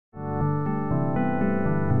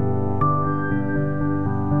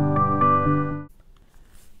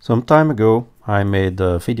Some time ago I made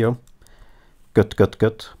a video, cut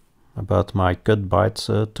about my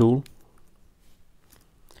cut-bytes tool.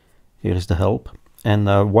 Here is the help. And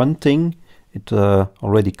one thing it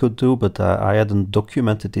already could do, but I hadn't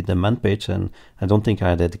documented it in the man page, and I don't think I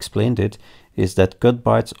had explained it, is that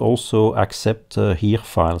cut-bytes also accept here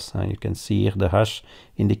files. You can see here the hash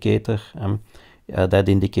indicator that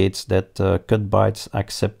indicates that cut-bytes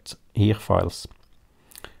accept here files.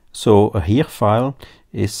 So a here file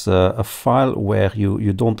is a file where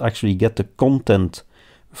you don't actually get the content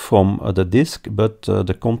from the disk, but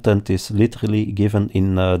the content is literally given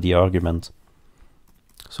in the argument.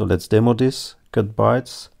 So let's demo this.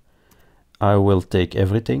 Cut-bytes. I will take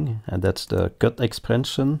everything, and that's the cut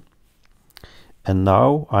expansion. And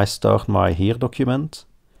now I start my here document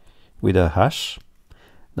with a hash.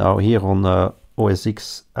 Now here on OS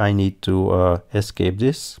X I need to escape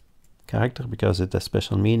this character because it has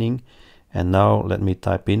special meaning. And now let me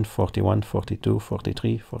type in 41, 42,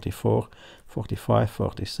 43, 44, 45,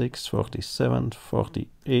 46, 47,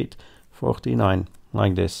 48, 49,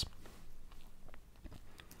 like this.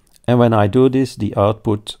 And when I do this, the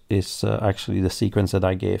output is actually the sequence that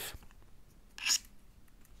I gave.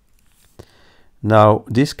 Now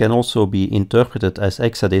this can also be interpreted as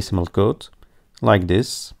hexadecimal code, like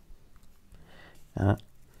this. A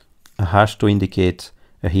hash to indicate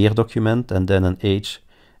a here document, and then an H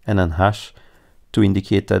and an hash to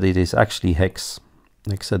indicate that it is actually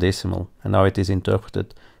hexadecimal. And now it is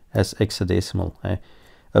interpreted as hexadecimal.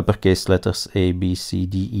 Uppercase letters A, B, C,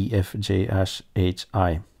 D, E, F, J, H,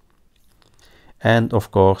 I. And of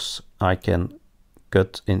course I can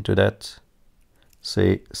cut into that,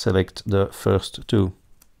 say select the first two.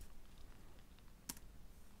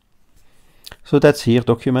 So that's here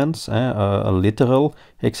documents, a literal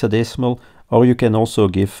hexadecimal, or you can also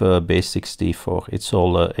give base 64. It's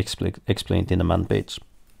all explained in the man page.